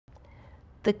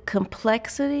The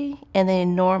complexity and the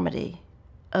enormity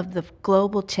of the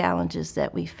global challenges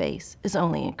that we face is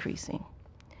only increasing.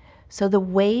 So the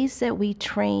ways that we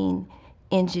train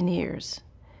engineers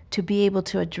to be able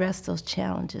to address those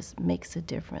challenges makes a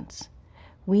difference.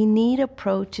 We need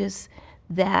approaches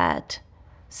that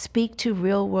speak to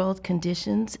real-world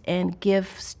conditions and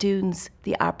give students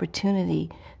the opportunity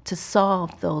to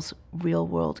solve those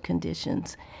real-world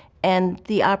conditions and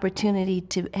the opportunity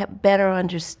to better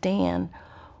understand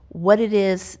what it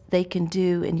is they can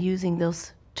do in using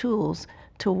those tools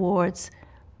towards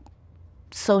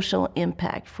social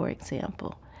impact, for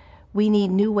example. We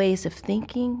need new ways of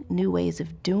thinking, new ways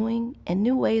of doing, and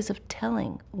new ways of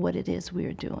telling what it is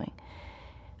we're doing.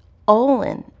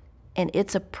 Olin and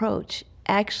its approach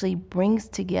actually brings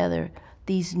together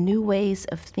these new ways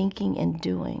of thinking and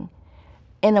doing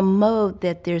in a mode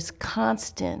that there's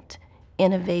constant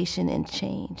innovation and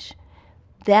change.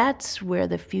 That's where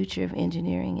the future of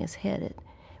engineering is headed.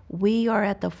 We are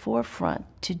at the forefront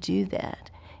to do that,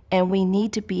 and we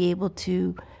need to be able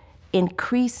to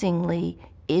increasingly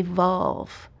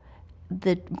evolve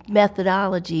the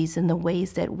methodologies and the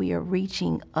ways that we are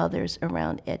reaching others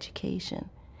around education.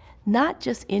 Not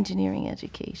just engineering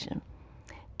education.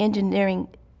 Engineering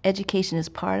education is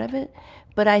part of it,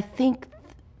 but I think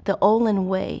the Olin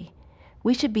way,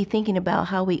 we should be thinking about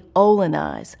how we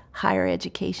Olinize higher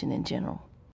education in general.